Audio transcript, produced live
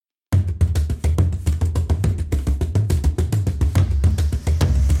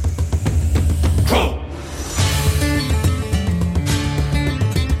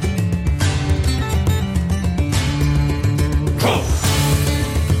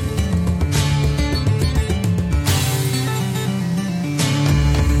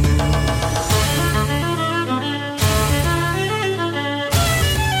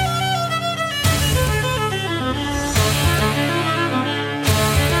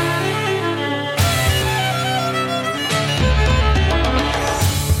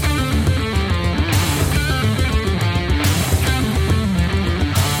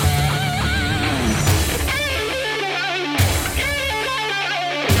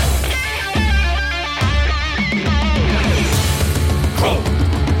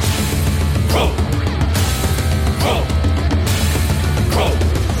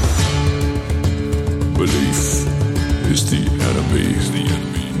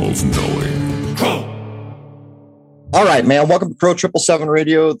of knowing. All right, man. Welcome to Crow 777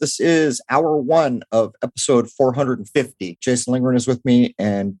 Radio. This is hour one of episode 450. Jason Lingren is with me,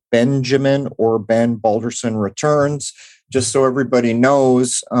 and Benjamin or Ben Balderson returns. Just so everybody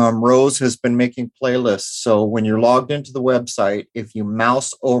knows, Rose has been making playlists. So when you're logged into the website, if you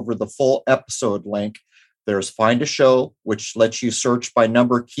mouse over the full episode link, there's Find a Show, which lets you search by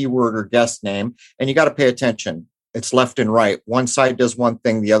number, keyword, or guest name. And you got to pay attention. It's left and right. One side does one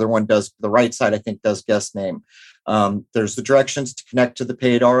thing. The other one does, the right side, I think, does guest name. There's the directions to connect to the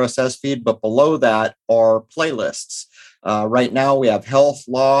paid RSS feed, but below that are playlists. Right now we have health,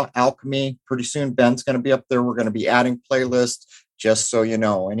 law, alchemy. Pretty soon Ben's going to be up there. We're going to be adding playlists, just so you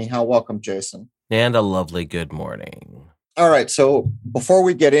know. Anyhow, welcome, Jason. And a lovely good morning. All right. So before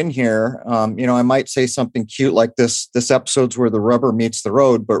we get in here, I might say something cute like this episode's where the rubber meets the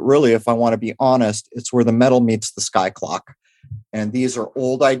road, but really, if I want to be honest, it's where the metal meets the sky clock. And these are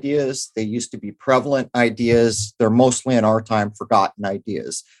old ideas. They used to be prevalent ideas. They're mostly in our time forgotten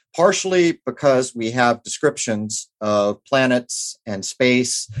ideas, partially because we have descriptions of planets and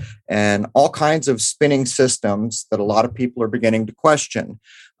space and all kinds of spinning systems that a lot of people are beginning to question.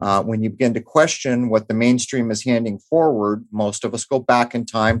 When you begin to question what the mainstream is handing forward, most of us go back in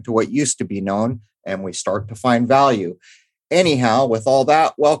time to what used to be known, and we start to find value. Anyhow, with all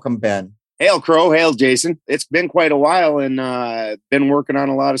that, welcome, Ben. Hail, Crow. Hail, Jason. It's been quite a while and been working on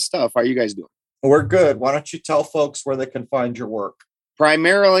a lot of stuff. How are you guys doing? We're good. Why don't you tell folks where they can find your work?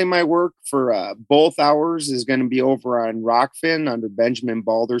 Primarily, my work for both hours is going to be over on Rockfin under Benjamin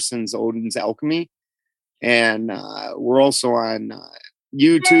Balderson's Odin's Alchemy. And we're also on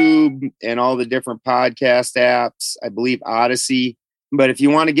YouTube and all the different podcast apps. I believe Odyssey. But if you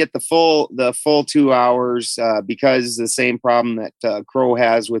want to get the full 2 hours, because the same problem that Crow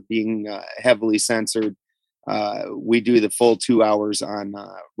has with being heavily censored, we do the full 2 hours on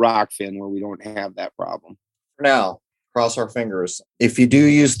Rockfin where we don't have that problem. For now, cross our fingers. If you do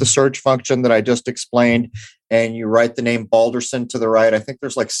use the search function that I just explained and you write the name Balderson to the right, I think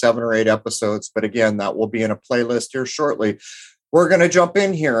there's like 7 or 8 episodes. But again, that will be in a playlist here shortly. We're going to jump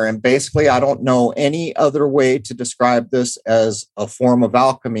in here, and basically, I don't know any other way to describe this as a form of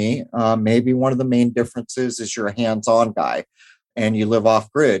alchemy. Maybe one of the main differences is you're a hands-on guy and you live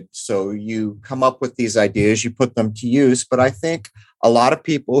off grid. So you come up with these ideas, you put them to use. But I think a lot of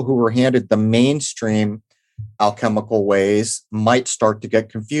people who were handed the mainstream alchemical ways might start to get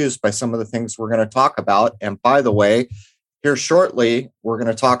confused by some of the things we're going to talk about. And by the way, here shortly, we're going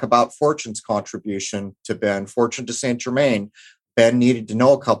to talk about Fortune's contribution to Ben, Fortune de Saint Germain. Ben needed to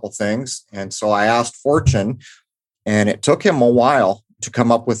know a couple things. And so I asked Fortune, and it took him a while to come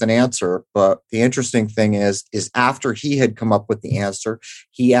up with an answer. But the interesting thing is after he had come up with the answer,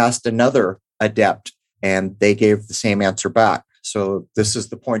 he asked another adept, and they gave the same answer back. So this is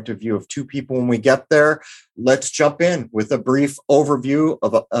the point of view of two people when we get there. Let's jump in with a brief overview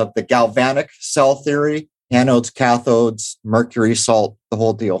of the galvanic cell theory, anodes, cathodes, mercury, salt, the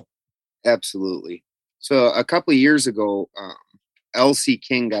whole deal. Absolutely. So a couple of years ago, L.C.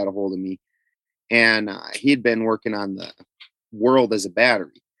 King got a hold of me, and he had been working on the world as a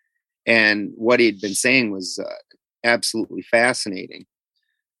battery. And what he'd been saying was absolutely fascinating.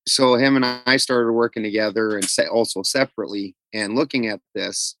 So him and I started working together and also separately and looking at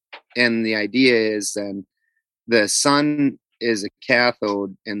this. And the idea is then the sun is a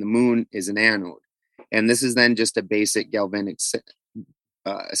cathode and the moon is an anode. And this is then just a basic galvanic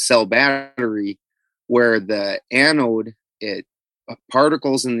cell battery where the anode,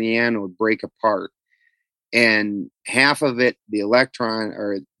 particles in the anode break apart, and half of it, the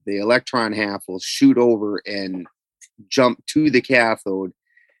electron half, will shoot over and jump to the cathode,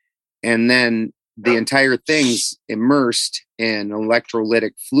 and then the entire thing's immersed in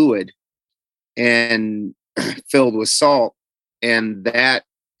electrolytic fluid and filled with salt, and that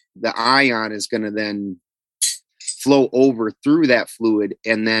the ion is going to then flow over through that fluid,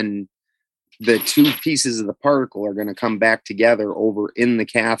 and then the two pieces of the particle are going to come back together over in the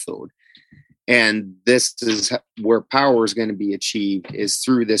cathode. And this is where power is going to be achieved, is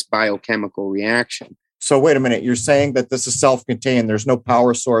through this biochemical reaction. So wait a minute, you're saying that this is self-contained. There's no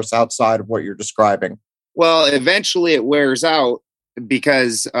power source outside of what you're describing. Well, eventually it wears out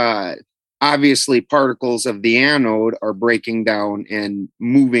because obviously particles of the anode are breaking down and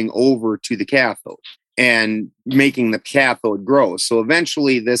moving over to the cathode and making the cathode grow. So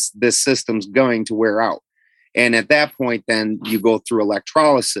eventually this system's going to wear out. And at that point, then you go through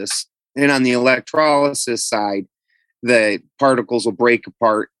electrolysis. And on the electrolysis side, the particles will break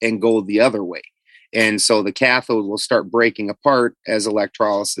apart and go the other way. And so the cathode will start breaking apart as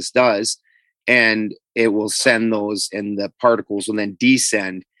electrolysis does, and it will send those, and the particles will then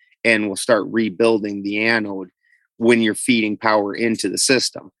descend and will start rebuilding the anode when you're feeding power into the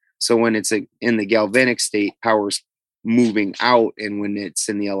system. So when it's in the galvanic state, power's moving out, and when it's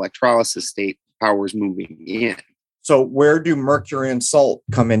in the electrolysis state, power's moving in. So where do mercury and salt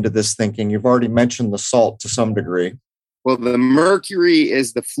come into this thinking? You've already mentioned the salt to some degree. Well, the mercury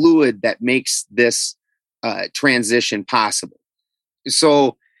is the fluid that makes this transition possible.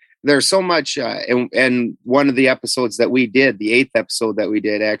 So there's so much, and one of the episodes that we did, the 8th episode that we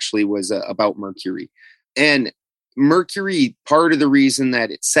did, actually was about mercury. And mercury, part of the reason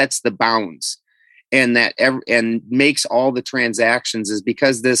that it sets the bounds and that and makes all the transactions is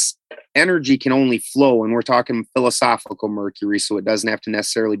because this energy can only flow, and we're talking philosophical mercury, so it doesn't have to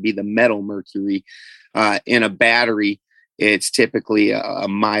necessarily be the metal mercury. In a battery, it's typically a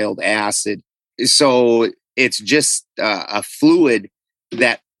mild acid. So it's just a fluid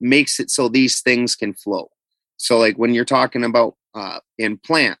that makes it so these things can flow. So like when you're talking about in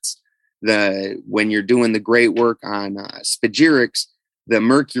plants, when you're doing the great work on spagyrics, the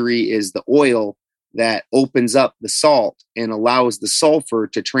mercury is the oil that opens up the salt and allows the sulfur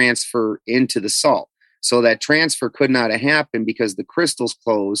to transfer into the salt. So that transfer could not have happened because the crystal's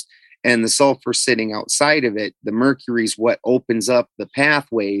closed and the sulfur sitting outside of it. The mercury is what opens up the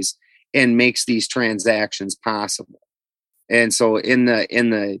pathways and makes these transactions possible. And so in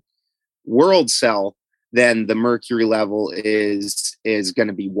the world cell, then the mercury level is going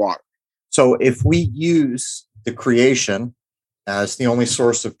to be water. So if we use the creation as the only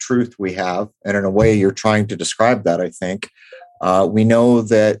source of truth we have, and in a way you're trying to describe that, I think, we know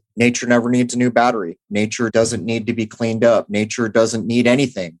that nature never needs a new battery. Nature doesn't need to be cleaned up. Nature doesn't need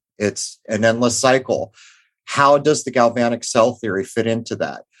anything. It's an endless cycle. How does the galvanic cell theory fit into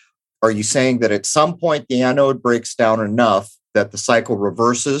that? Are you saying that at some point the anode breaks down enough that the cycle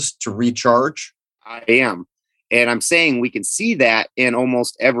reverses to recharge? I am. And I'm saying we can see that in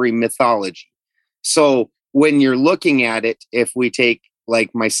almost every mythology. So when you're looking at it, if we take,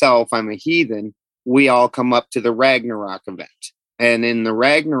 like myself, I'm a heathen, we all come up to the Ragnarok event. And in the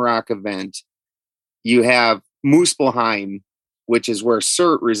Ragnarok event, you have Muspelheim, which is where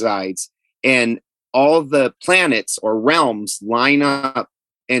Surt resides, and all the planets or realms line up,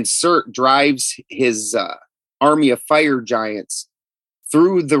 and Surt drives his army of fire giants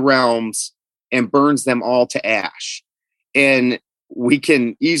through the realms and burns them all to ash. And we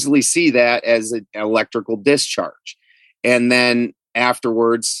can easily see that as an electrical discharge. And then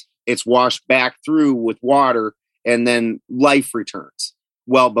afterwards, it's washed back through with water, and then life returns.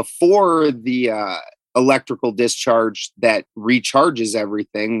 Well, before the electrical discharge that recharges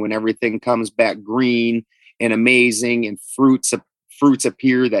everything, when everything comes back green and amazing and fruits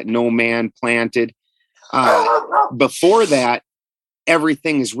appear that no man planted, before that,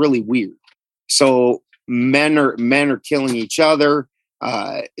 everything is really weird. So men are killing each other.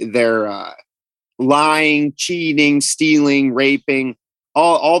 They're lying, cheating, stealing, raping,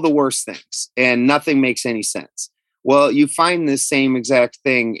 all the worst things, and nothing makes any sense. Well, you find this same exact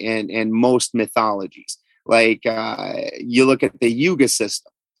thing in most mythologies. Like you look at the Yuga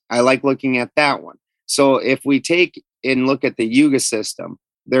system. I like looking at that one. So if we take and look at the Yuga system,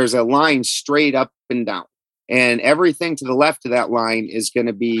 there's a line straight up and down. And everything to the left of that line is going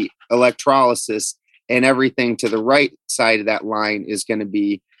to be electrolysis, and everything to the right side of that line is going to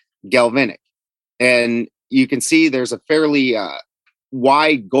be galvanic. And you can see there's a fairly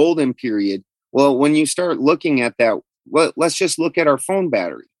wide golden period. Well, when you start looking at that, well, let's just look at our phone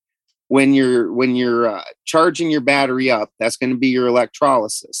battery. When you're charging your battery up, that's going to be your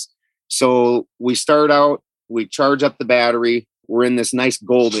electrolysis. So we start out, we charge up the battery, we're in this nice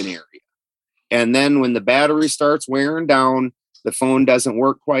golden area. And then when the battery starts wearing down, the phone doesn't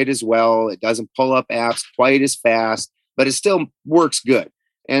work quite as well. It doesn't pull up apps quite as fast, but it still works good.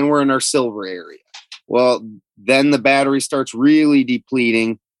 And we're in our silver area. Well, then the battery starts really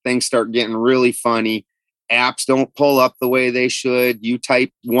depleting. Things start getting really funny. Apps don't pull up the way they should. You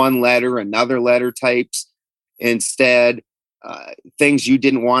type one letter, another letter types instead. Things you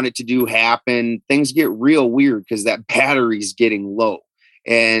didn't want it to do happen. Things get real weird because that battery's getting low.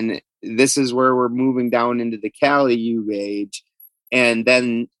 And this is where we're moving down into the Kali Yuga age. And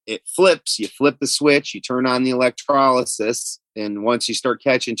then it flips. You flip the switch, you turn on the electrolysis. And once you start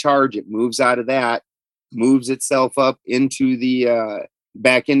catching charge, it moves out of that, moves itself up into the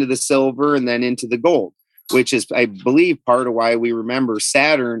back into the silver and then into the gold, which is, I believe, part of why we remember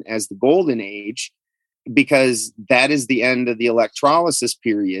Saturn as the golden age, because that is the end of the electrolysis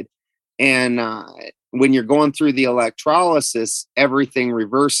period. And when you're going through the electrolysis, everything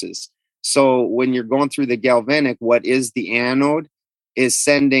reverses. So when you're going through the galvanic, what is the anode is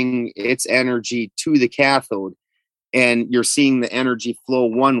sending its energy to the cathode. and you're seeing the energy flow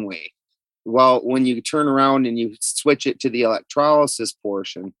one way. Well, when you turn around and you switch it to the electrolysis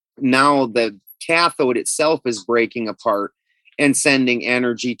portion, now the cathode itself is breaking apart and sending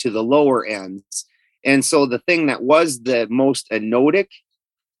energy to the lower ends. And so the thing that was the most anodic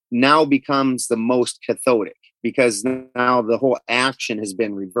now becomes the most cathodic, because now the whole action has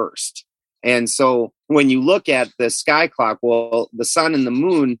been reversed. And so when you look at the sky clock, well, the sun and the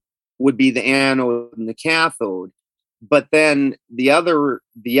moon would be the anode and the cathode, but then the other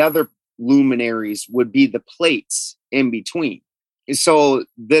luminaries would be the plates in between. So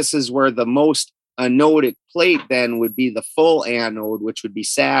this is where the most anodic plate then would be the full anode, which would be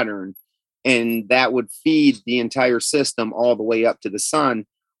Saturn, and that would feed the entire system all the way up to the sun.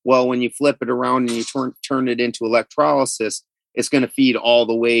 Well, when you flip it around and you turn it into electrolysis, it's going to feed all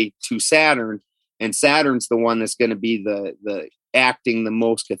the way to Saturn, and Saturn's the one that's going to be the acting the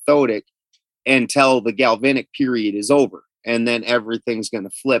most cathodic until the galvanic period is over, and then everything's going to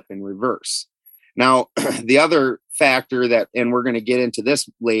flip in reverse. Now, the other factor that, and we're going to get into this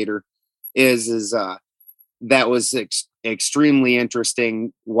later, is that was extremely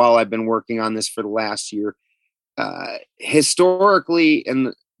interesting while I've been working on this for the last year. Historically,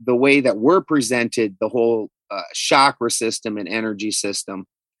 and the way that we're presented, the whole chakra system and energy system,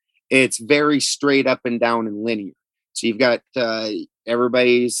 it's very straight up and down and linear. So you've got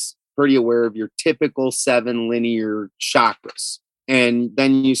everybody's pretty aware of your typical 7 linear chakras. And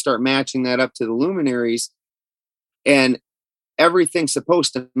then you start matching that up to the luminaries, and everything's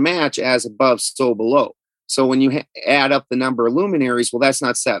supposed to match as above, so below. So when you add up the number of luminaries, well, that's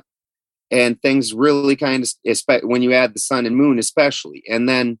not 7. And things really kind of, when you add the sun and moon, especially. And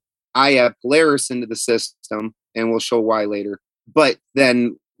then I add Polaris into the system, and we'll show why later. But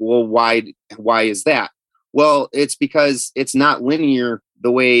then, well, why is that? Well, it's because it's not linear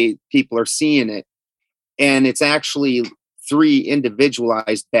the way people are seeing it. And it's actually 3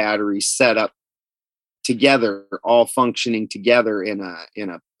 individualized batteries set up together, all functioning together in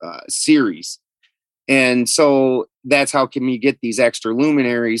a series. And so that's how can you get these extra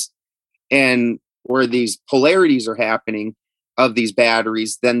luminaries, and where these polarities are happening of these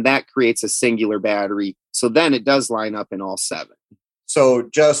batteries, then that creates a singular battery. So then it does line up in all 7. So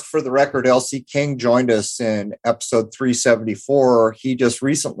just for the record, LC King joined us in episode 374. He just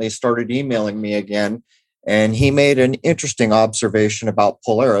recently started emailing me again, and he made an interesting observation about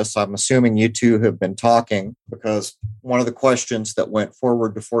Polaris. I'm assuming you two have been talking, because one of the questions that went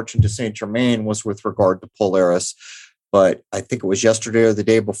forward to Fortune de Saint Germain was with regard to Polaris. But I think it was yesterday or the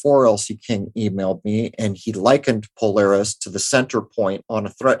day before, LC King emailed me, and he likened Polaris to the center point on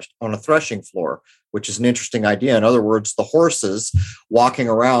a threshing floor, which is an interesting idea. In other words, the horses walking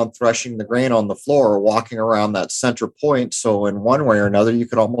around threshing the grain on the floor are walking around that center point. So in one way or another, you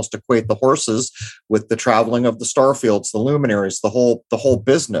could almost equate the horses with the traveling of the star fields, the luminaries, the whole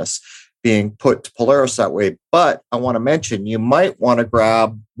business being put to Polaris that way. But I want to mention, you might want to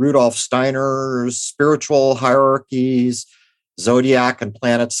grab Rudolf Steiner's Spiritual Hierarchies, Zodiac and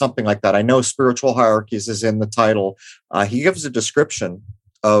Planets, something like that. I know Spiritual Hierarchies is in the title. He gives a description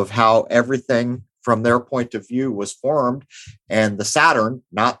of how everything from their point of view was formed. And the Saturn,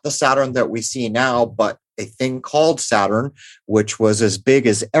 not the Saturn that we see now, but a thing called Saturn, which was as big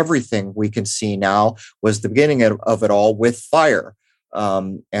as everything we can see now, was the beginning of it all with fire.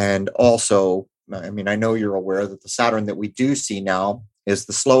 And also, I mean, I know you're aware that the Saturn that we do see now is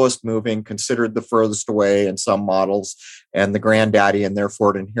the slowest moving, considered the furthest away in some models, and the granddaddy, and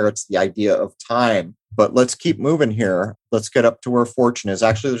therefore it inherits the idea of time. But let's keep moving here. Let's get up to where Fortune is.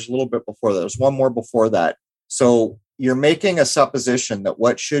 Actually, there's a little bit before that. There's one more before that. So you're making a supposition that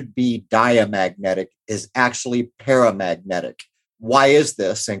what should be diamagnetic is actually paramagnetic. Why is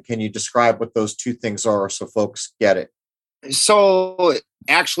this? And can you describe what those two things are so folks get it? So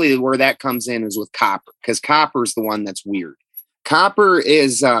actually where that comes in is with copper, because copper is the one that's weird. Copper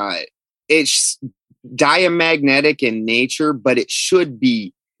is it's diamagnetic in nature, but it should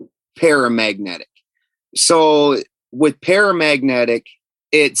be paramagnetic. So with paramagnetic,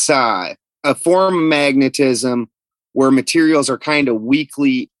 it's a form of magnetism where materials are kind of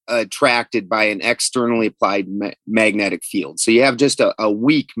weakly attracted by an externally applied magnetic field. So you have just a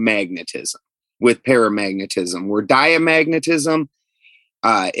weak magnetism with paramagnetism, where diamagnetism,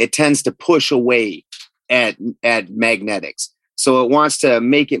 it tends to push away at magnetics. So it wants to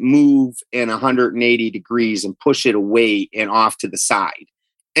make it move in 180 degrees and push it away and off to the side.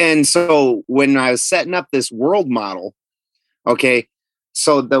 And so when I was setting up this world model, okay,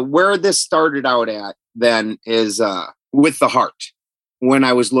 so where this started out at then is with the heart, when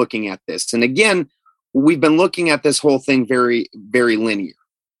I was looking at this. And again, we've been looking at this whole thing very, very linear.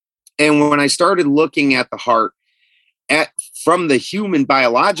 And when I started looking at the heart, from the human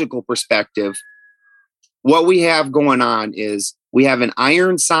biological perspective, what we have going on is we have an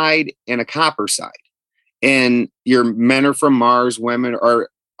iron side and a copper side. And your men are from Mars, women are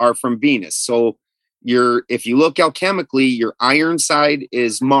from Venus. So if you look alchemically, your iron side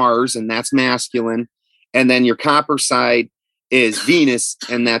is Mars, and that's masculine. And then your copper side is Venus,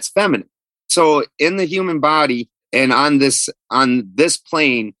 and that's feminine. So in the human body and on this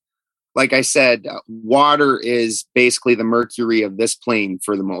plane, like I said, water is basically the mercury of this plane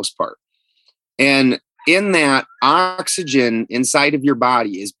for the most part. And in that, oxygen inside of your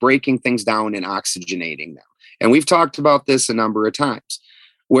body is breaking things down and oxygenating them. And we've talked about this a number of times,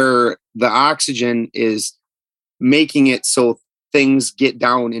 where the oxygen is making it so things get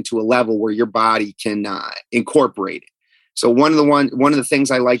down into a level where your body can incorporate it. So one of the things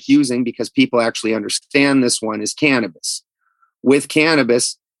I like using, because people actually understand this one, is cannabis. With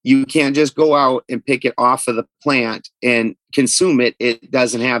cannabis, you can't just go out and pick it off of the plant and consume it. It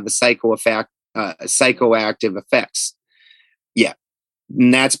doesn't have the psychoactive effects yet.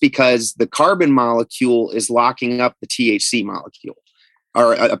 And that's because the carbon molecule is locking up the THC molecule,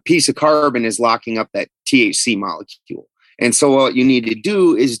 or a piece of carbon is locking up that THC molecule. And so what you need to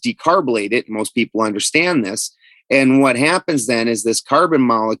do is decarbylate it. Most people understand this. And what happens then is this carbon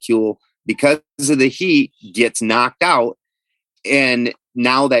molecule, because of the heat, gets knocked out. And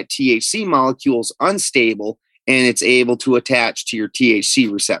now that THC molecule is unstable, and it's able to attach to your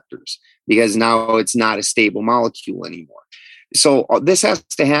THC receptors, because now it's not a stable molecule anymore. So this has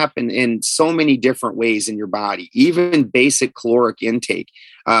to happen in so many different ways in your body, even basic caloric intake.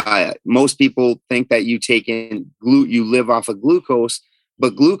 Most people think that you live off of glucose,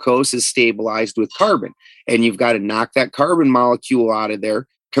 but glucose is stabilized with carbon, and you've got to knock that carbon molecule out of there,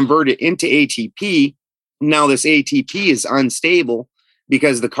 convert it into ATP. Now this ATP is unstable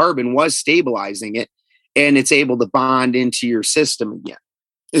because the carbon was stabilizing it, and it's able to bond into your system again.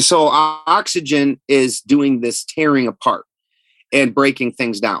 So oxygen is doing this tearing apart and breaking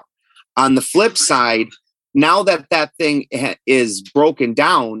things down. On the flip side, now that thing is broken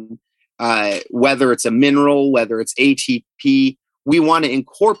down, whether it's a mineral, whether it's ATP, we want to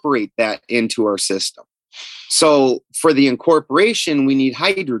incorporate that into our system. So for the incorporation, we need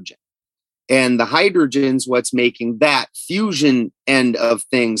hydrogen. And the hydrogen's what's making that fusion end of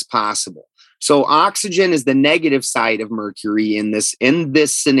things possible. So oxygen is the negative side of mercury in this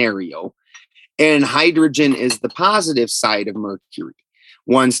scenario, and hydrogen is the positive side of mercury.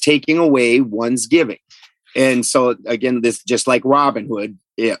 One's taking away, one's giving. And so again, this just like Robin Hood,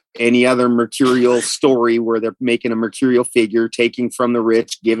 any other mercurial story where they're making a mercurial figure, taking from the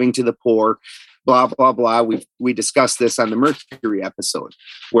rich, giving to the poor, blah, blah, blah. We discussed this on the Mercury episode,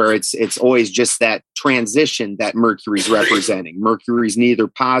 where it's always just that transition that Mercury's representing. Mercury's neither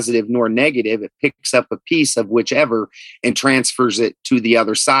positive nor negative. It picks up a piece of whichever and transfers it to the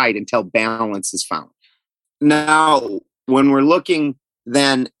other side until balance is found. Now, when we're looking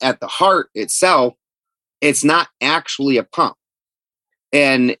then at the heart itself, it's not actually a pump.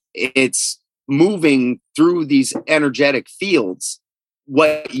 And it's moving through these energetic fields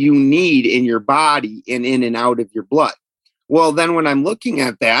what you need in your body and in and out of your blood. Well, then when I'm looking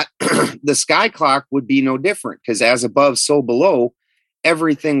at that, the sky clock would be no different, because as above, so below,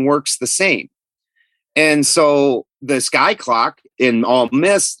 everything works the same. And so the sky clock, in all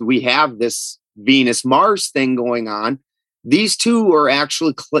myths, we have this Venus-Mars thing going on. These two are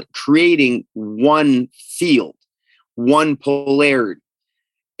actually creating one field, one polarity,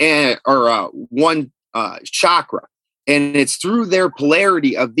 or one chakra. And it's through their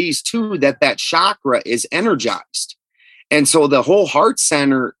polarity of these two that chakra is energized. And so the whole heart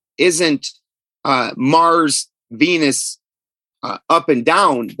center isn't Mars, Venus, up and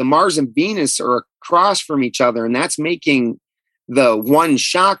down. The Mars and Venus are across from each other, and that's making the one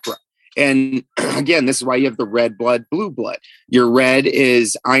chakra. And again, this is why you have the red blood, blue blood. Your red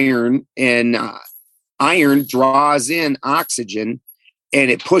is iron, and iron draws in oxygen,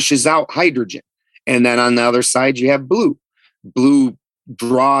 and it pushes out hydrogen. And then on the other side, you have blue. Blue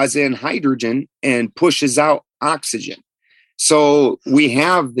draws in hydrogen and pushes out oxygen. So we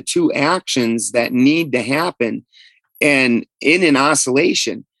have the two actions that need to happen and in an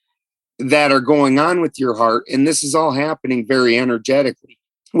oscillation that are going on with your heart. And this is all happening very energetically.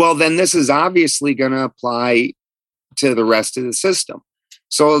 Well, then this is obviously going to apply to the rest of the system.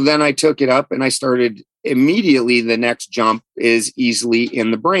 So then I took it up and I started immediately. The next jump is easily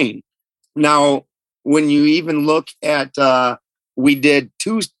in the brain. Now, when you even look at, we did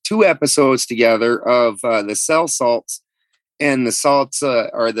two episodes together of the cell salts and the salts,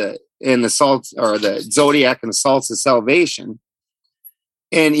 or the zodiac and the salts of salvation.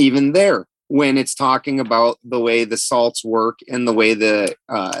 And even there, when it's talking about the way the salts work and the way the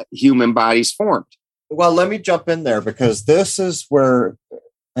human body's formed. Well, let me jump in there, because this is where,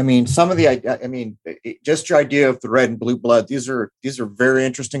 I mean, some of the, just your idea of the red and blue blood, these are very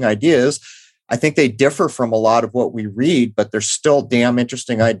interesting ideas. I think they differ from a lot of what we read, but they're still damn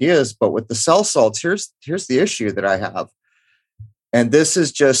interesting ideas. But with the cell salts, here's the issue that I have. And this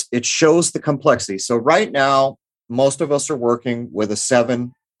is just, it shows the complexity. So right now, most of us are working with a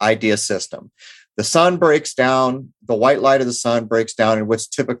 7 idea system. The sun breaks down, the white light of the sun breaks down in what's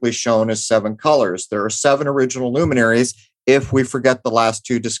typically shown as 7 colors. There are 7 original luminaries if we forget the last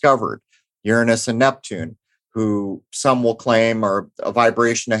 2 discovered, Uranus and Neptune, who some will claim are a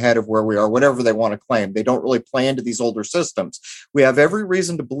vibration ahead of where we are, whatever they want to claim. They don't really play into these older systems. We have every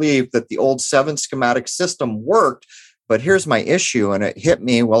reason to believe that the old 7 schematic system worked, but here's my issue, and it hit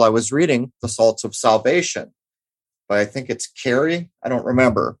me while I was reading The Salts of Salvation. But I think it's Carey. I don't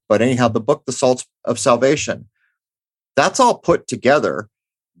remember. But anyhow, the book, The Salts of Salvation, that's all put together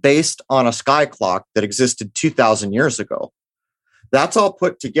based on a sky clock that existed 2,000 years ago. That's all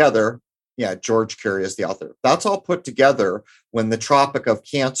put together. Yeah, George Carey is the author. That's all put together when the Tropic of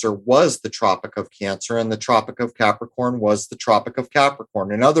Cancer was the Tropic of Cancer and the Tropic of Capricorn was the Tropic of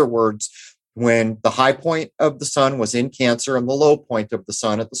Capricorn. In other words, when the high point of the sun was in Cancer and the low point of the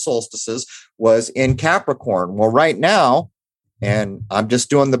sun at the solstices was in Capricorn. Well, right now, and I'm just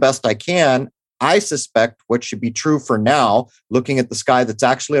doing the best I can, I suspect what should be true for now, looking at the sky that's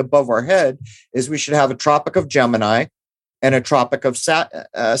actually above our head, is we should have a Tropic of Gemini and a Tropic of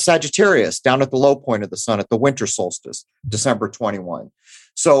Sagittarius down at the low point of the sun at the winter solstice, December 21.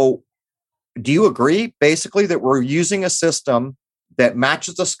 So do you agree, basically, that we're using a system that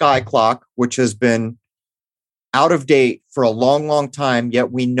matches a sky clock, which has been out of date for a long, long time,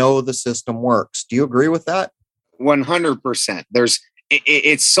 yet we know the system works? Do you agree with that? 100%.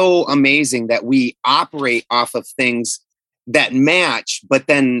 It's so amazing that we operate off of things that match, but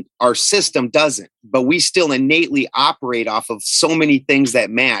then our system doesn't. But we still innately operate off of so many things that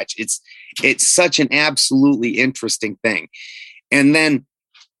match. It's such an absolutely interesting thing. And then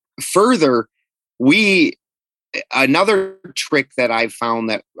further, another trick that I've found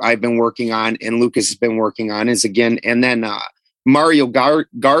that I've been working on and Lucas has been working on is again, and then Mario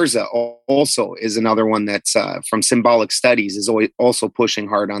Garza also is another one that's from Symbolic Studies, is also pushing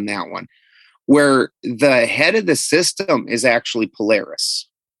hard on that one, where the head of the system is actually Polaris.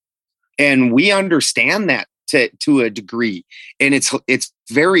 And we understand that to a degree. And it's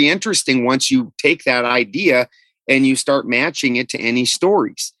very interesting once you take that idea and you start matching it to any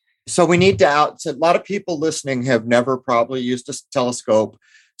stories. So we need to so a lot of people listening have never probably used a telescope.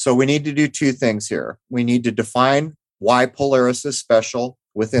 So we need to do 2 things here. We need to define why Polaris is special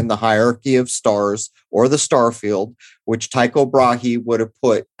within the hierarchy of stars or the star field, which Tycho Brahe would have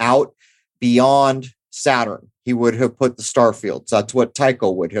put out beyond Saturn. He would have put the star fields. That's what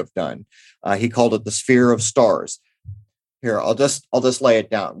Tycho would have done. He called it the sphere of stars. Here, I'll just lay it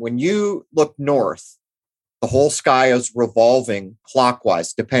down. When you look north, the whole sky is revolving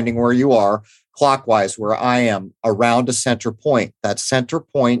clockwise, depending where you are, clockwise, where I am, around a center point. That center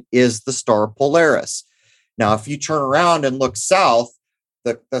point is the star Polaris. Now, if you turn around and look south,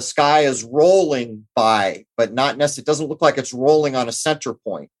 the sky is rolling by, but not necessarily, it doesn't look like it's rolling on a center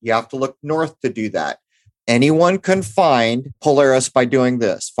point. You have to look north to do that. Anyone can find Polaris by doing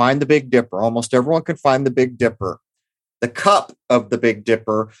this. Find the Big Dipper. Almost everyone can find the Big Dipper. The cup of the Big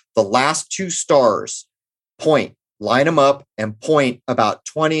Dipper, the last 2 stars, line them up and point about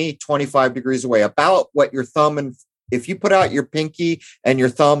 20, 25 degrees away, about what your thumb, and if you put out your pinky and your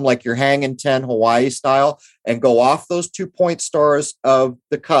thumb like you're hanging 10 Hawaii style and go off those 2-point stars of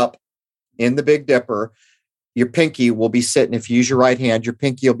the cup in the Big Dipper, your pinky will be sitting, if you use your right hand, your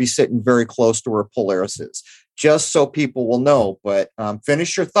pinky will be sitting very close to where Polaris is, just so people will know. But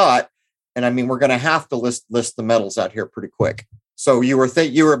finish your thought. And I mean, we're going to have to list the metals out here pretty quick. So you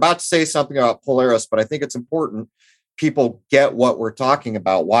were about to say something about Polaris, but I think it's important people get what we're talking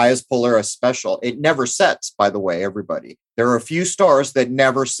about. Why is Polaris special? It never sets, by the way, everybody. There are a few stars that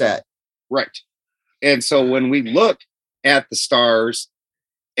never set. Right. And so when we look at the stars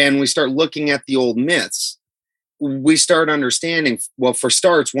and we start looking at the old myths, we start understanding, well, for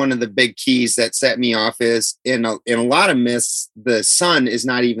starts, one of the big keys that set me off is in a lot of myths, the sun is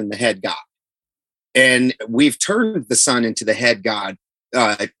not even the head god. And we've turned the sun into the head god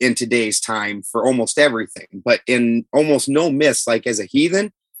in today's time for almost everything. But in almost no myths, like as a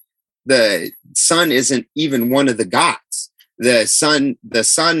heathen, the sun isn't even one of the gods. The sun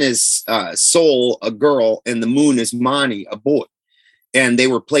is Sol, a girl, and the moon is Mani, a boy. And they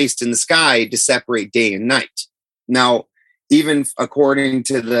were placed in the sky to separate day and night. Now, even according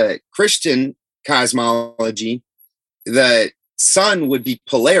to the Christian cosmology, the sun would be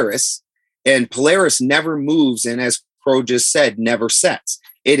Polaris, and Polaris never moves. And as Crow just said, never sets.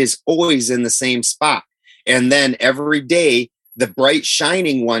 It is always in the same spot. And then every day, the bright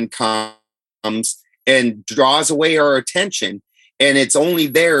shining one comes and draws away our attention. And it's only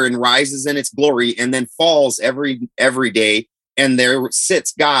there and rises in its glory and then falls every day. And there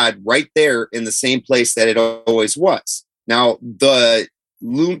sits God right there in the same place that it always was. Now, the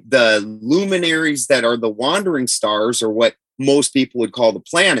luminaries that are the wandering stars, or what most people would call the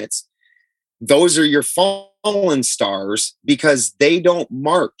planets, those are your fallen stars because they don't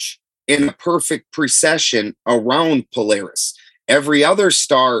march in a perfect precession around Polaris. Every other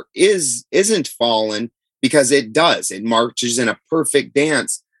star isn't fallen because it does. It marches in a perfect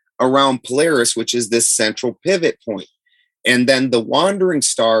dance around Polaris, which is this central pivot point. And then the wandering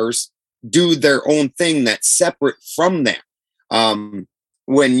stars do their own thing that's separate from that.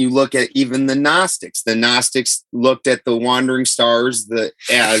 When you look at even the Gnostics looked at the wandering stars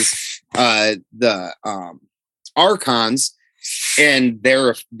as the archons, and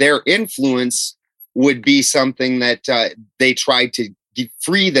their influence would be something that they tried to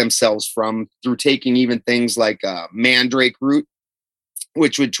free themselves from through taking even things like mandrake root,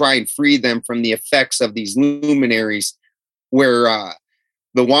 which would try and free them from the effects of these luminaries, where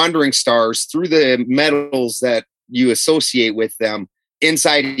the wandering stars, through the metals that you associate with them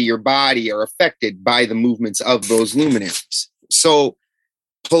inside of your body, are affected by the movements of those luminaries. So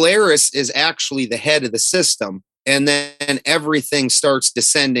Polaris is actually the head of the system, and then everything starts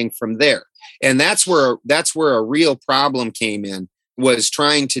descending from there. And that's where a real problem came in, was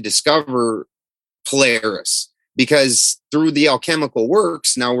trying to discover Polaris, because through the alchemical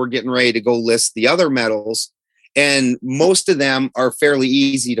works, now we're getting ready to go list the other metals, and most of them are fairly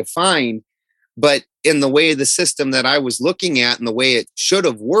easy to find. But in the way the system that I was looking at and the way it should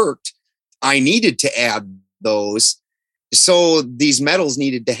have worked, I needed to add those. So these metals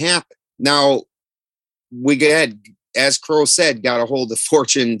needed to happen. Now, we had, as Crow said, got a hold of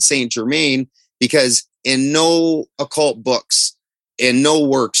Fortune Saint Germain, because in no occult books, in no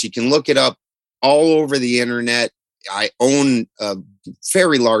works, you can look it up all over the internet. I own a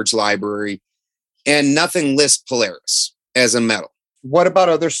very large library, and nothing lists Polaris as a metal. What about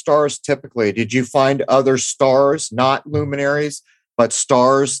other stars typically? Did you find other stars, not luminaries, but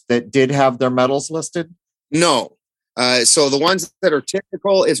stars that did have their metals listed? No. So the ones that are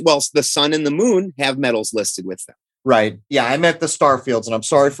typical is, well, the sun and the moon have metals listed with them. Right. Yeah, I meant the star fields, and I'm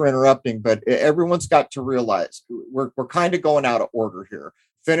sorry for interrupting, but everyone's got to realize we're kind of going out of order here.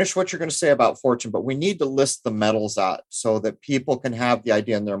 Finish what you're going to say about Fortune, but we need to list the metals out so that people can have the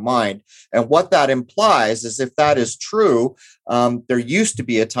idea in their mind. And what that implies is, if that is true, there used to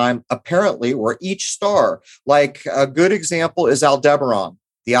be a time, apparently, where each star, like a good example is Aldebaran,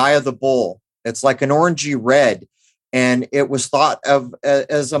 the eye of the bull. It's like an orangey red, and it was thought of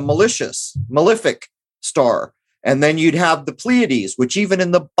as a malefic star. And then you'd have the Pleiades, which even in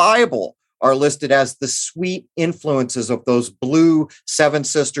the Bible are listed as the sweet influences of those blue seven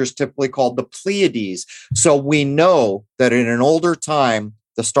sisters, typically called the Pleiades. So we know that in an older time,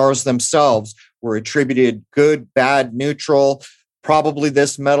 the stars themselves were attributed good, bad, neutral, probably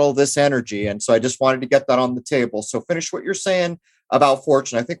this metal, this energy. And so I just wanted to get that on the table. So finish what you're saying about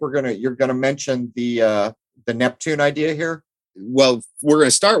Fortune. I think you're gonna mention the Neptune idea here. Well, we're going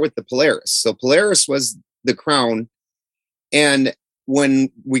to start with the Polaris. So Polaris was the crown. And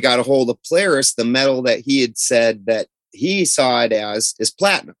when we got a hold of Polaris, the metal that he had said that he saw it as is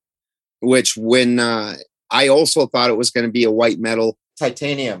platinum, which when I also thought it was going to be a white metal.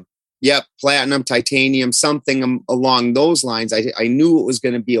 Titanium. Yep. Platinum, titanium, something along those lines. I knew it was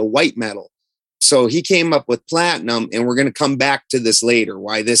going to be a white metal. So he came up with platinum, and we're going to come back to this later,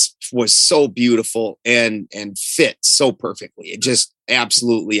 why this was so beautiful and fit so perfectly. It just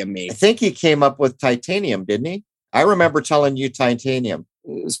absolutely amazing. I think he came up with titanium, didn't he? I remember telling you titanium.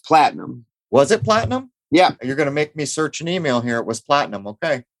 It was platinum. Was it platinum? Yeah. You're going to make me search an email here. It was platinum.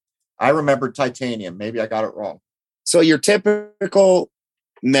 Okay. I remember titanium. Maybe I got it wrong. So your typical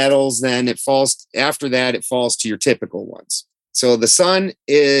metals, then it falls to your typical ones. So the sun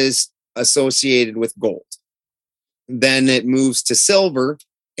is associated with gold. Then it moves to silver,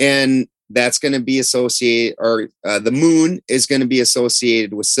 and that's going to be associated, or the moon is going to be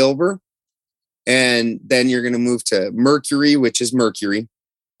associated with silver. And then you're going to move to Mercury, which is mercury.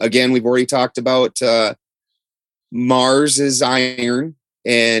 Again, we've already talked about Mars is iron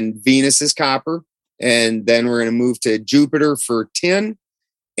and Venus is copper. And then we're going to move to Jupiter for tin,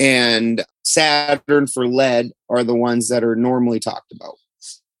 and Saturn for lead are the ones that are normally talked about.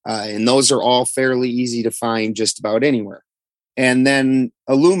 And those are all fairly easy to find just about anywhere. and then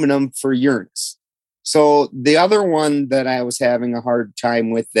aluminum for Uranus. So the other one that I was having a hard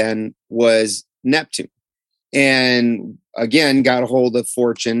time with then was Neptune. And again, got a hold of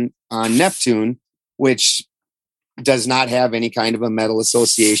Fortune on Neptune, which does not have any kind of a metal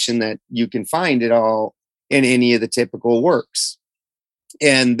association that you can find at all in any of the typical works.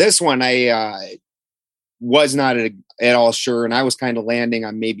 And this one I was not at all sure, and I was kind of landing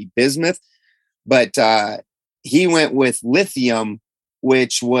on maybe bismuth, but he went with lithium,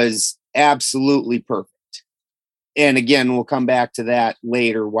 which was absolutely perfect. And again, we'll come back to that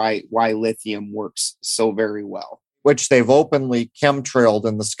later, why lithium works so very well. Which they've openly chemtrailed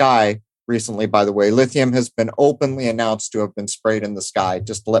in the sky recently, by the way. Lithium has been openly announced to have been sprayed in the sky,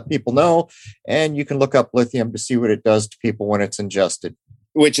 just to let people know. And you can look up lithium to see what it does to people when it's ingested.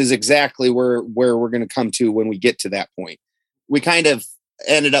 Which is exactly where we're going to come to when we get to that point. We kind of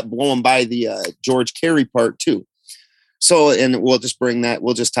ended up blowing by the George Carey part too. So, and we'll just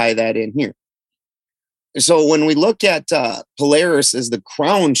tie that in here. So when we look at Polaris as the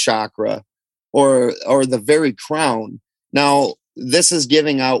crown chakra or the very crown, now this is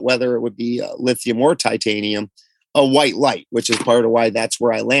giving out, whether it would be lithium or titanium, a white light, which is part of why that's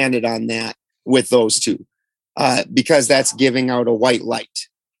where I landed on that with those two, because that's giving out a white light.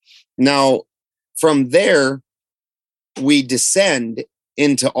 Now, from there, we descend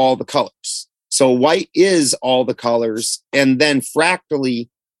into all the colors. So white is all the colors, and then fractally,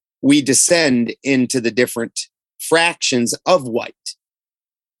 we descend into the different fractions of white.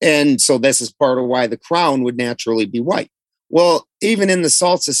 And so this is part of why the crown would naturally be white. Well, even in the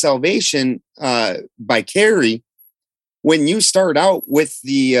Salts of Salvation by Carey, when you start out with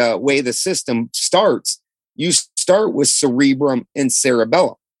the way the system starts, you start with cerebrum and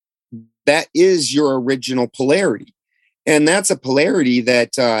cerebellum. That is your original polarity. And that's a polarity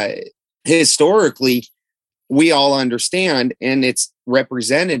that historically we all understand, and it's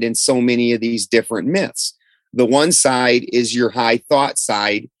represented in so many of these different myths. The one side is your high thought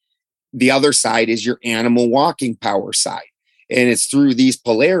side. The other side is your animal walking power side. And it's through these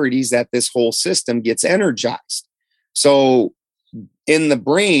polarities that this whole system gets energized. So in the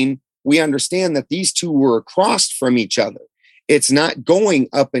brain, we understand that these two were across from each other. It's not going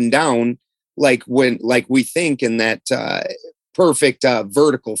up and down like we think in that perfect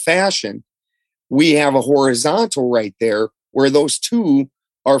vertical fashion. We have a horizontal right there where those two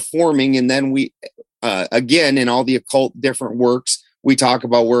are forming. And then we, again, in all the occult different works, we talk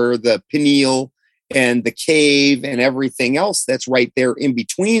about where the pineal and the cave and everything else that's right there in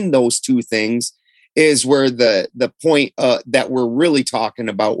between those two things is where the point that we're really talking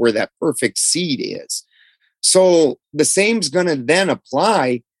about, where that perfect seed is. So the same's going to then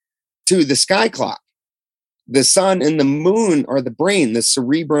apply to the sky clock. The sun and the moon are the brain, the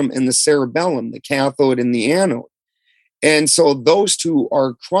cerebrum and the cerebellum, the cathode and the anode. And so those two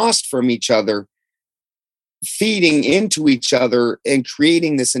are crossed from each other, feeding into each other and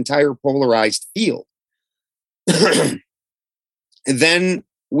creating this entire polarized field. Then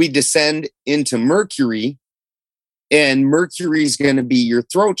we descend into Mercury, and Mercury is going to be your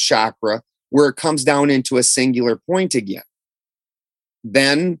throat chakra, where it comes down into a singular point again.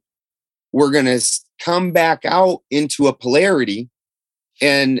 Then we're going to come back out into a polarity,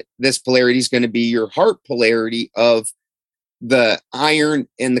 and this polarity is going to be your heart polarity of the iron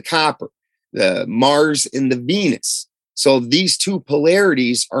and the copper, the Mars and the Venus. So these two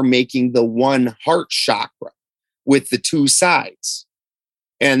polarities are making the one heart chakra with the two sides.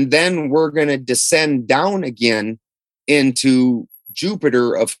 And then we're going to descend down again into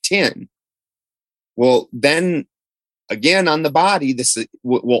Jupiter of tin. Well, then again, on the body, this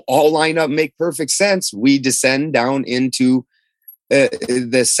will all line up, make perfect sense. We descend down into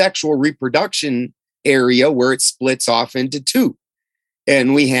the sexual reproduction area where it splits off into two.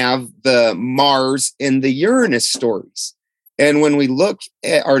 And we have the Mars and the Uranus stories. And when we look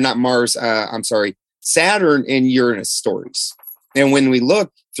at, or not Mars, Saturn and Uranus stories. And when we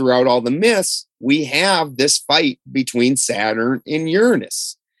look throughout all the myths, we have this fight between Saturn and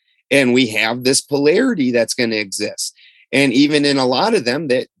Uranus. And we have this polarity that's going to exist. And even in a lot of them,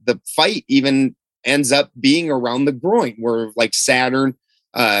 that the fight even ends up being around the groin, where like Saturn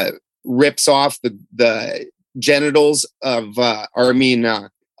rips off the genitals of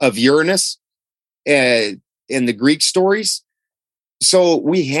Uranus in the Greek stories. So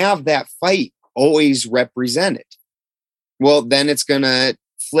we have that fight always represented. Well, then it's going to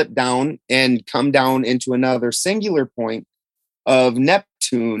flip down and come down into another singular point of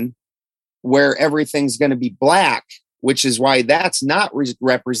Neptune, where everything's going to be black, which is why that's not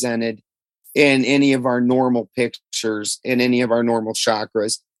represented in any of our normal pictures, in any of our normal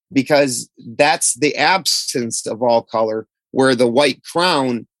chakras, because that's the absence of all color, where the white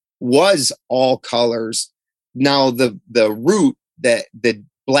crown was all colors. Now the root, that the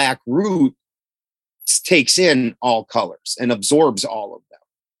black root, takes in all colors and absorbs all of them.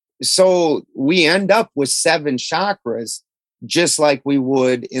 So we end up with 7 chakras, just like we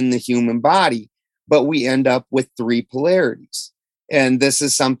would in the human body, but we end up with 3 polarities. And this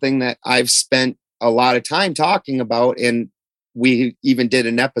is something that I've spent a lot of time talking about. And we even did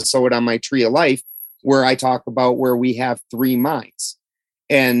an episode on my Tree of Life where I talk about where we have 3 minds.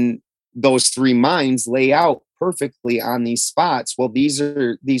 And those 3 minds lay out perfectly on these spots. Well, these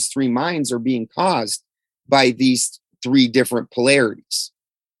 3 minds are being caused by these 3 different polarities.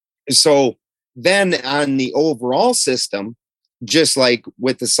 So then on the overall system, just like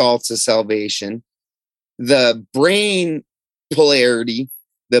with the salts of salvation, the brain polarity,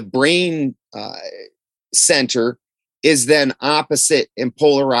 the brain center, is then opposite and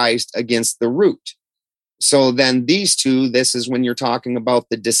polarized against the root. So then these two, this is when you're talking about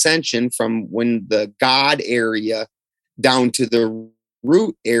the dissension from when the God area down to the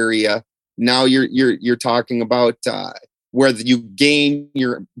root area. Now you're talking about where you gain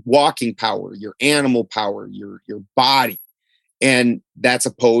your walking power, your animal power, your body, and that's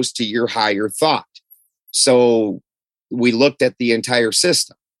opposed to your higher thought. So we looked at the entire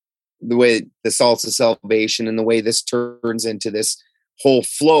system, the way the salts of salvation, and the way this turns into this whole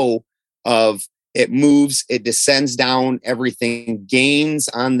flow of it moves, it descends down, everything gains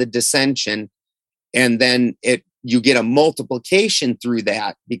on the dissension, and then you get a multiplication through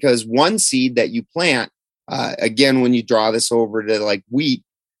that, because one seed that you plant, again, when you draw this over to like wheat,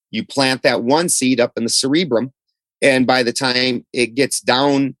 you plant that one seed up in the cerebrum, and by the time it gets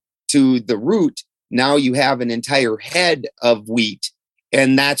down to the root, now you have an entire head of wheat,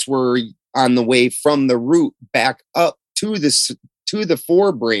 and that's where on the way from the root back up to the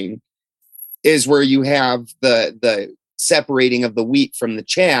forebrain is where you have the separating of the wheat from the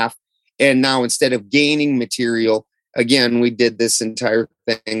chaff. And now instead of gaining material, again, we did this entire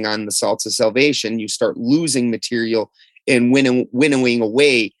thing on the salts of salvation, you start losing material and winnowing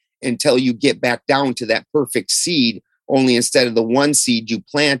away until you get back down to that perfect seed. Only instead of the one seed you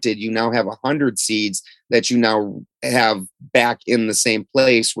planted, you now have 100 seeds that you now have back in the same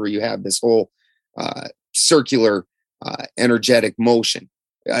place, where you have this whole circular energetic motion.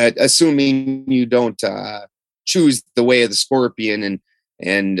 Assuming you don't choose the way of the scorpion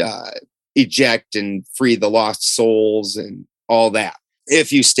and eject and free the lost souls and all that,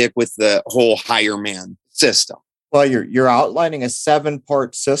 if you stick with the whole higher man system. Well, you're outlining a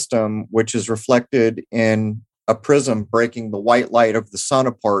 7-part system, which is reflected in a prism breaking the white light of the sun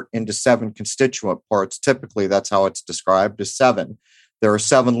apart into 7 constituent parts. Typically, that's how it's described, as 7. There are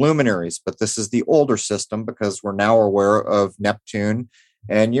 7 luminaries, but this is the older system because we're now aware of Neptune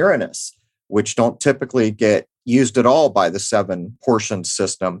and Uranus, which don't typically get used at all by the 7 portion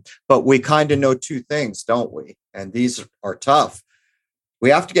system. But we kind of know 2 things, don't we? And these are tough. We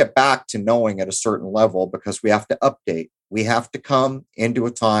have to get back to knowing at a certain level, because we have to update. We have to come into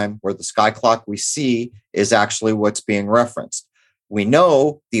a time where the sky clock we see is actually what's being referenced. We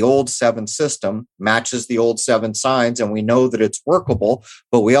know the old 7 system matches the old 7 signs, and we know that it's workable,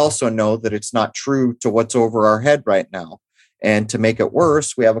 but we also know that it's not true to what's over our head right now. And to make it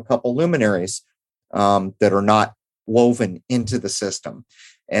worse, we have a couple luminaries that are not woven into the system.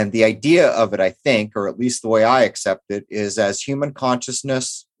 And the idea of it, I think, or at least the way I accept it, is as human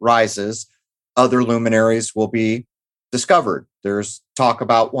consciousness rises, other luminaries will be discovered. There's talk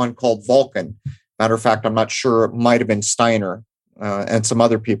about one called Vulcan. Matter of fact, I'm not sure, it might have been Steiner and some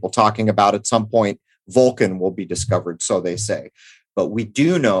other people talking about at some point Vulcan will be discovered, so they say. But we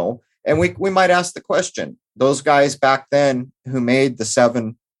do know, and we might ask the question, those guys back then who made the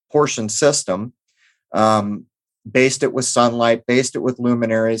 7-portion system, based it with sunlight, based it with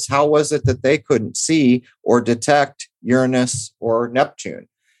luminaries, how was it that they couldn't see or detect Uranus or Neptune?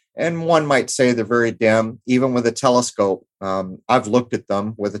 And one might say they're very dim, even with a telescope. I've looked at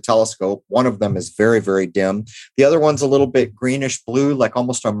them with a telescope. One of them is very, very dim. The other one's a little bit greenish blue, like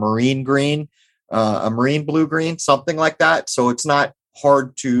almost a marine green, a marine blue green, something like that. So it's not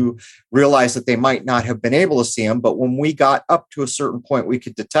hard to realize that they might not have been able to see them, but when we got up to a certain point, we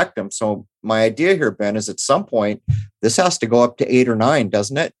could detect them. So my idea here, Ben, is at some point, this has to go up to 8 or 9,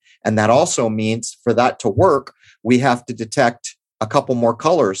 doesn't it? And that also means for that to work, we have to detect a couple more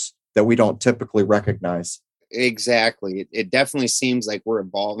colors that we don't typically recognize. Exactly. It definitely seems like we're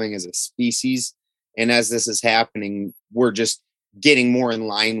evolving as a species. And as this is happening, we're just getting more in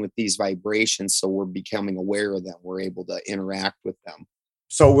line with these vibrations. So we're becoming aware of them. We're able to interact with them.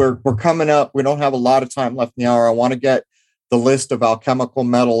 So we're coming up. We don't have a lot of time left in the hour. I want to get the list of alchemical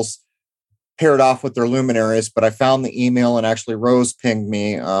metals paired off with their luminaries, but I found the email and actually Rose pinged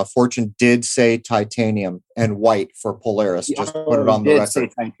me. Fortune did say titanium and white for Polaris. Just put it on the record. Say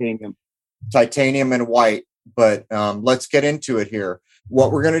Titanium and white, but let's get into it here.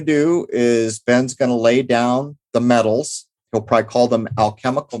 What we're going to do is Ben's going to lay down the metals. He'll probably call them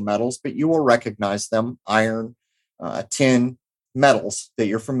alchemical metals, but you will recognize them: iron, tin, metals that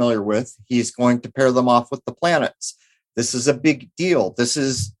you're familiar with. He's going to pair them off with the planets. This is a big deal. This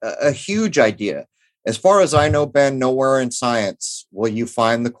is a huge idea. As far as I know, Ben, nowhere in science will you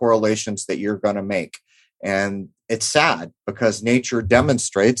find the correlations that you're going to make. And it's sad because nature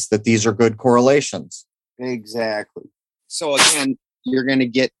demonstrates that these are good correlations. Exactly. So again, you're going to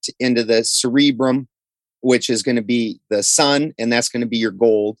get into the cerebrum, which is going to be the sun, and that's going to be your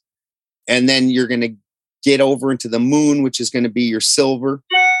gold. And then you're going to get over into the moon, which is going to be your silver,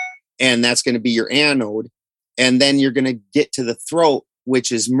 and that's going to be your anode. And then you're going to get to the throat,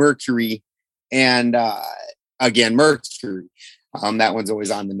 which is Mercury. And again, Mercury. That one's always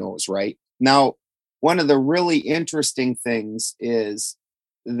on the nose, right? Now, one of the really interesting things is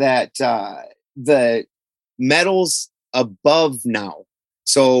that the metals above now.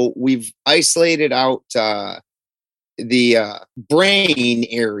 So we've isolated out the brain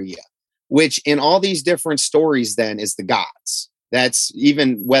area, which in all these different stories then is the gods. That's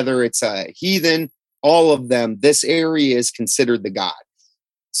even whether it's a heathen, all of them, this area is considered the god.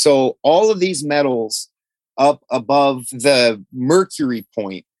 So all of these metals up above the Mercury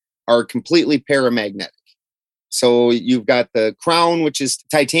point are completely paramagnetic. So you've got the crown, which is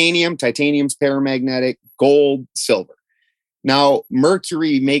titanium. Titanium's paramagnetic, gold, silver. Now,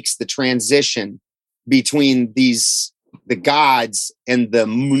 Mercury makes the transition between the gods and the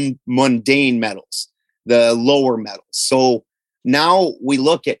mundane metals, the lower metals. So now we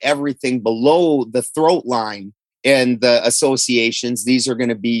look at everything below the throat line and the associations. These are going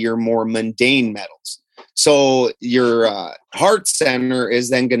to be your more mundane metals. So your heart center is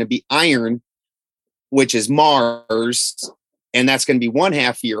then going to be iron, which is Mars, and that's going to be one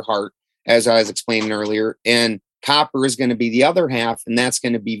half of your heart, as I was explaining earlier. And copper is going to be the other half, and that's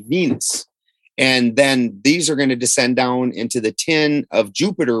going to be Venus. And then these are going to descend down into the tin of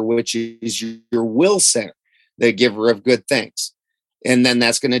Jupiter, which is your will center, the giver of good things. And then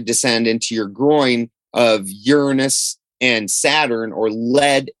that's going to descend into your groin of Uranus and Saturn, or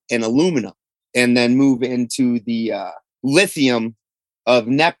lead and aluminum, and then move into the lithium of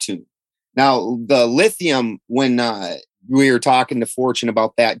Neptune. Now, the lithium, when we were talking to Fortune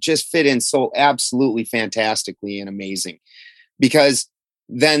about that, just fit in so absolutely fantastically and amazing, because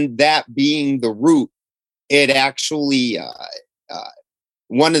then that being the root, it actually,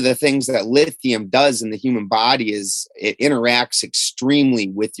 one of the things that lithium does in the human body is it interacts extremely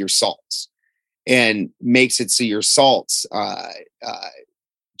with your salts and makes it so your salts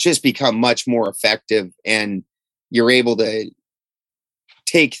just become much more effective, and you're able to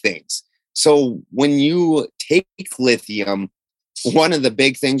take things. So when you take lithium, one of the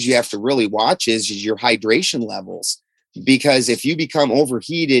big things you have to really watch is your hydration levels, because if you become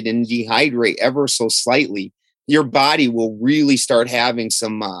overheated and dehydrate ever so slightly, your body will really start having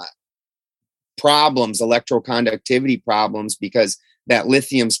some problems, electroconductivity problems, because that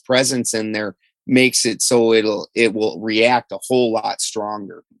lithium's presence in there makes it so it will react a whole lot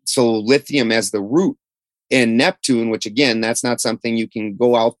stronger. So lithium as the root in Neptune, which again, that's not something you can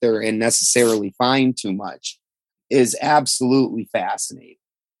go out there and necessarily find too much, is absolutely fascinating.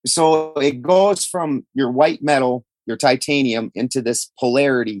 So it goes from your white metal, your titanium, into this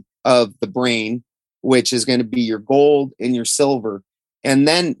polarity of the brain, which is going to be your gold and your silver. And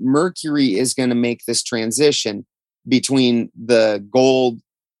then Mercury is going to make this transition between the gold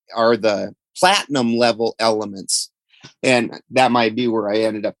or the platinum level elements. And that might be where I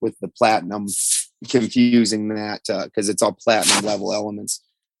ended up with the platinum, confusing that because it's all platinum level elements,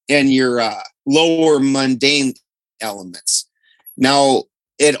 and your lower mundane elements. Now,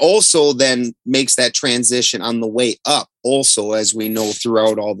 it also then makes that transition on the way up also, as we know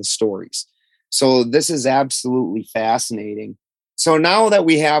throughout all the stories. So this is absolutely fascinating. So now that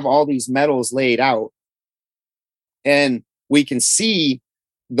we have all these metals laid out, and we can see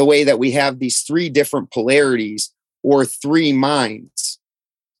the way that we have these three different polarities or three minds,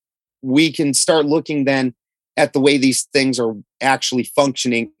 we can start looking then at the way these things are actually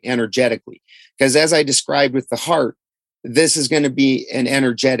functioning energetically. Because as I described with the heart, this is going to be an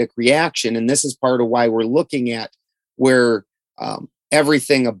energetic reaction. And this is part of why we're looking at where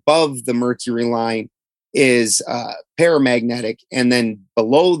everything above the Mercury line is paramagnetic. And then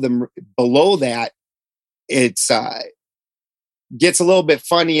below that, it's gets a little bit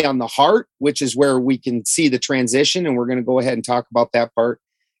funny on the heart, which is where we can see the transition. And we're going to go ahead and talk about that part.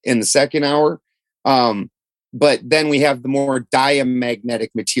 in the second hour. But then we have the more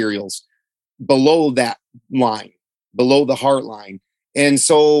diamagnetic materials below that line, below the heart line. And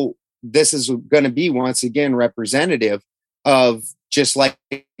so this is going to be, once again, representative of, just like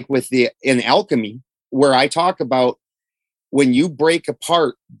in alchemy, where I talk about when you break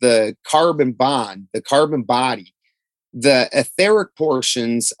apart the carbon bond, the carbon body, the etheric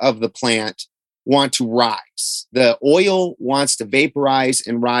portions of the plant want to rise. The oil wants to vaporize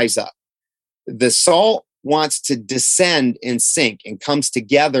and rise up. The salt wants to descend and sink and comes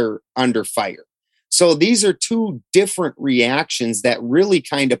together under fire. So these are two different reactions that really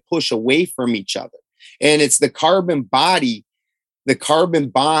kind of push away from each other. And it's the carbon body, the carbon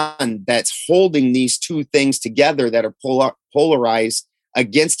bond that's holding these two things together that are polarized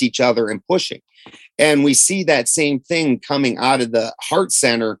against each other and pushing. And we see that same thing coming out of the heart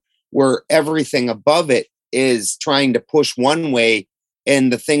center, where everything above it is trying to push one way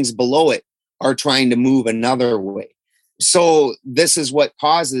and the things below it are trying to move another way. So this is what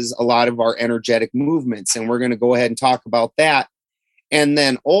causes a lot of our energetic movements. And we're going to go ahead and talk about that. And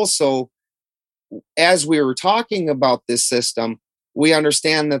then also, as we were talking about this system, we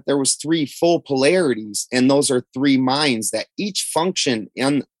understand that there was three full polarities, and those are three minds that each function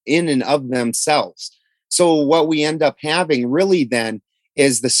in and of themselves. So what we end up having really then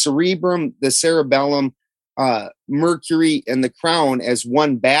is the cerebrum, the cerebellum, Mercury, and the crown as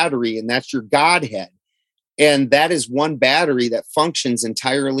one battery, and that's your Godhead. And that is one battery that functions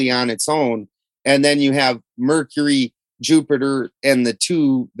entirely on its own. And then you have Mercury, Jupiter, and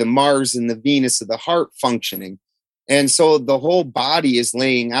the Mars and the Venus of the heart functioning. And so the whole body is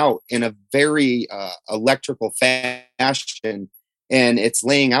laying out in a very electrical fashion. And it's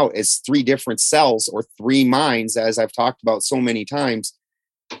laying out as three different cells or three minds, as I've talked about so many times.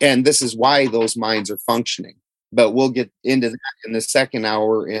 And this is why those minds are functioning. But we'll get into that in the second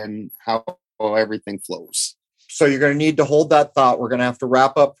hour and how everything flows. So you're going to need to hold that thought. We're going to have to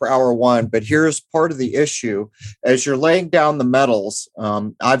wrap up for hour one. But here's part of the issue. As you're laying down the metals,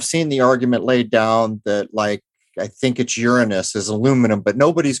 I've seen the argument laid down that, like, I think it's Uranus is aluminum, but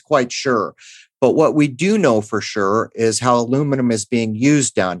nobody's quite sure. But what we do know for sure is how aluminum is being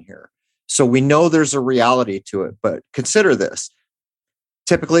used down here. So we know there's a reality to it. But consider this.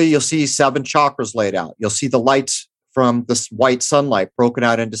 Typically, you'll see 7 chakras laid out. You'll see the lights from this white sunlight broken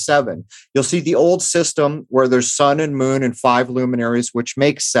out into 7. You'll see the old system where there's sun and moon and 5 luminaries, which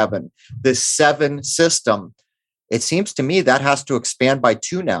makes 7. This 7 system, it seems to me that has to expand by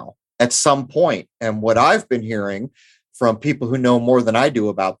 2 now at some point. And what I've been hearing from people who know more than I do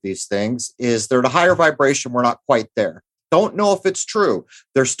about these things is they're at a higher vibration. We're not quite there. Don't know if it's true.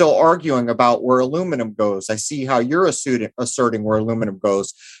 They're still arguing about where aluminum goes. I see how you're asserting where aluminum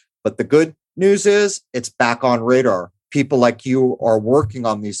goes. But the good news is it's back on radar. People like you are working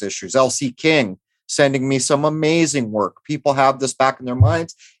on these issues. LC King sending me some amazing work. People have this back in their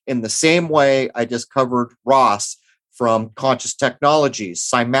minds in the same way I just covered Ross from Conscious Technologies.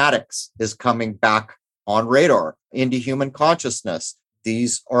 Cymatics is coming back on radar into human consciousness.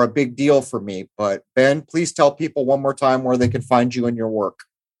 These are a big deal for me. But Ben, please tell people one more time where they can find you and your work.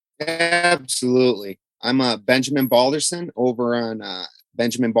 Absolutely. I'm Benjamin Balderson over on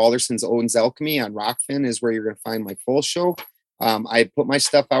Benjamin Balderson's Odin's Alchemy on Rockfin is where you're going to find my full show. I put my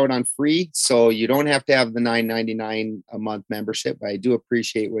stuff out on free, so you don't have to have the $9.99 a month membership. But I do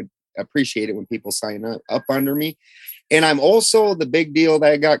appreciate it when people sign up under me. And I'm also, the big deal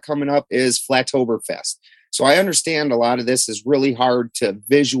that I got coming up is Flatoberfest. So I understand a lot of this is really hard to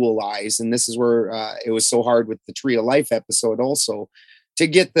visualize. And this is where it was so hard with the Tree of Life episode also, to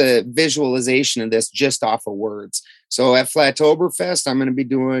get the visualization of this just off of words. So at Flatoberfest, I'm going to be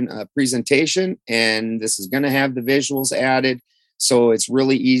doing a presentation, and this is going to have the visuals added. So it's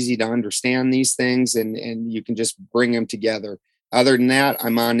really easy to understand these things, and you can just bring them together. Other than that,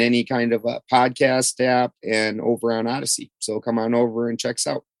 I'm on any kind of a podcast app and over on Odyssey. So come on over and check us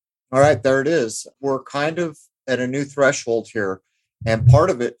out. All right, there it is. We're kind of at a new threshold here. And part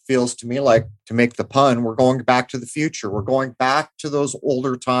of it feels to me like, to make the pun, we're going back to the future. We're going back to those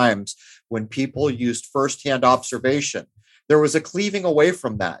older times when people used firsthand observation. There was a cleaving away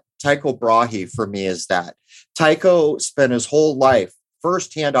from that. Tycho Brahe, for me, is that. Tycho spent his whole life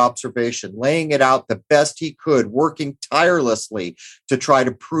firsthand observation, laying it out the best he could, working tirelessly to try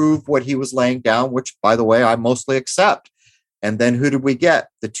to prove what he was laying down, which, by the way, I mostly accept. And then who did we get?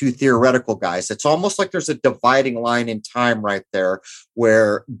 The 2 theoretical guys. It's almost like there's a dividing line in time right there,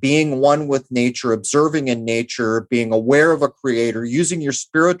 where being one with nature, observing in nature, being aware of a creator, using your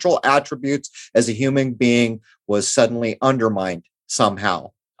spiritual attributes as a human being was suddenly undermined somehow.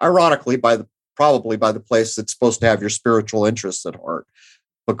 Ironically, probably by the place that's supposed to have your spiritual interests at heart.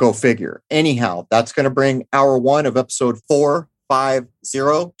 but go figure. Anyhow, that's going to bring hour one of episode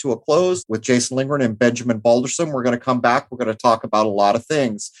 450 to a close with Jason Lindgren and Benjamin Balderson. We're going to come back. We're going to talk about a lot of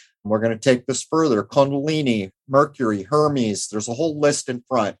things. And we're going to take this further. Kundalini, Mercury, Hermes. There's a whole list in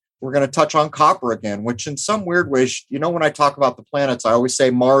front. We're going to touch on copper again, which in some weird ways, when I talk about the planets, I always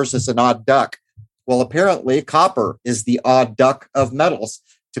say Mars is an odd duck. Well, apparently copper is the odd duck of metals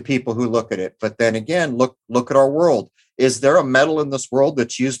to people who look at it. But then again, look at our world. Is there a metal in this world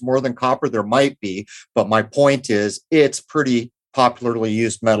that's used more than copper? There might be. But my point is, it's pretty popularly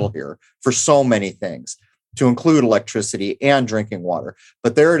used metal here for so many things, to include electricity and drinking water.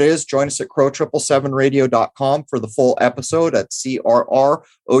 But there it is. Join us at crow777radio.com for the full episode at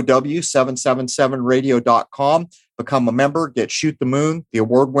CRROW777radio.com. Become a member, get Shoot the Moon, the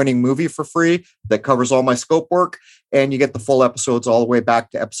award-winning movie for free that covers all my scope work. And you get the full episodes all the way back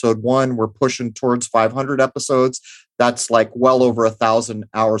to episode 1. We're pushing towards 500 episodes. That's like well over 1,000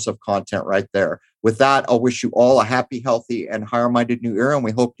 hours of content right there. With that, I'll wish you all a happy, healthy, and higher-minded new era. And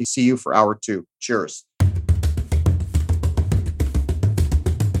we hope to see you for hour 2. Cheers.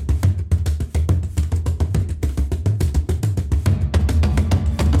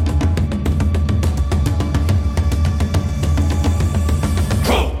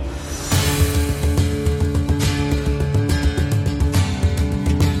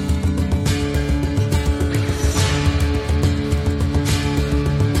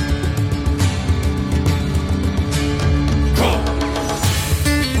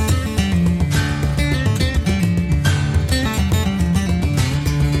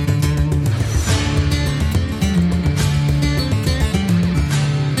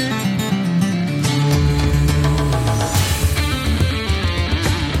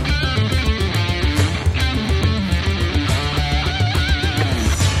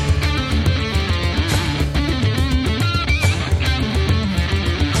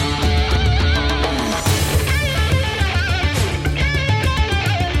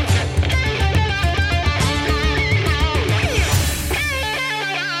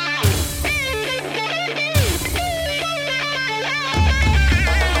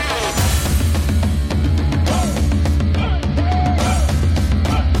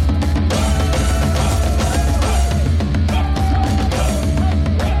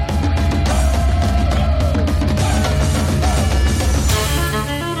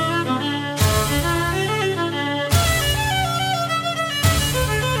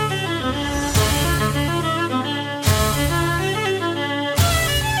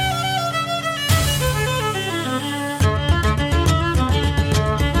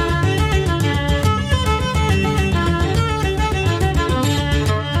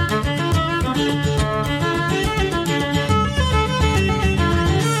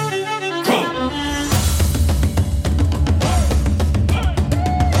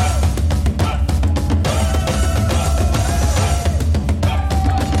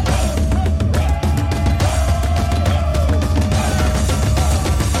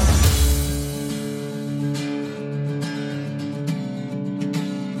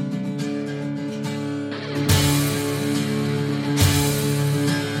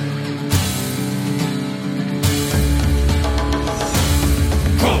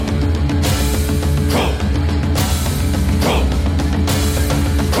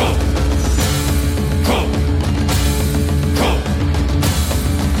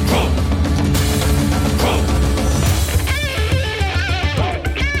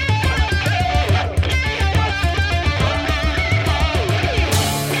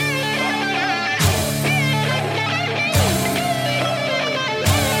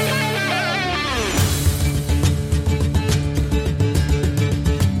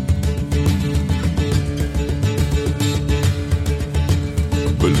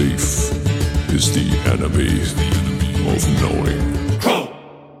 Belief is the enemy.